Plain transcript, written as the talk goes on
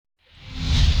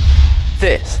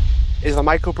This is the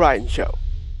Michael Bryan Show.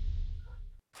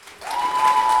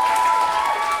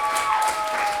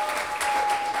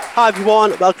 Hi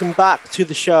everyone, welcome back to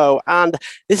the show. And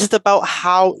this is about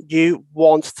how you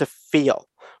want to feel.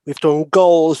 We've done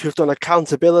goals, we've done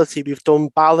accountability, we've done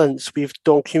balance, we've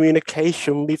done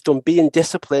communication, we've done being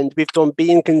disciplined, we've done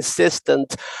being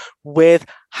consistent with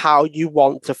how you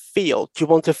want to feel. Do you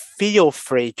want to feel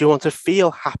free? Do you want to feel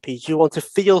happy? Do you want to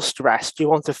feel stressed? Do you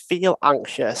want to feel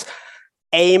anxious?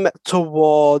 Aim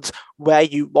towards where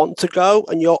you want to go,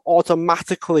 and you're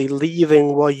automatically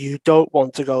leaving where you don't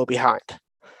want to go behind.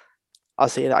 I'll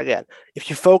say that again. If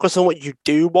you focus on what you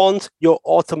do want, you're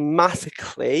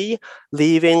automatically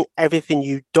leaving everything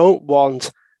you don't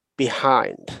want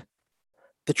behind.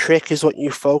 The trick is what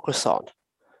you focus on.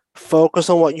 Focus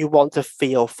on what you want to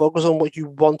feel. Focus on what you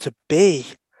want to be.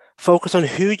 Focus on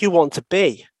who you want to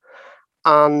be.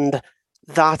 And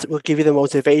that will give you the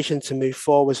motivation to move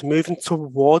forwards. Moving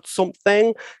towards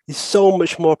something is so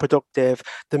much more productive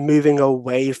than moving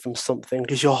away from something,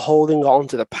 because you're holding on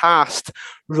to the past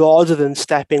rather than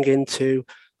stepping into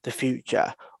the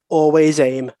future. Always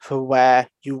aim for where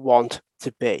you want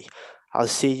to be. I'll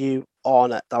see you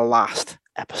on the last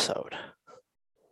episode.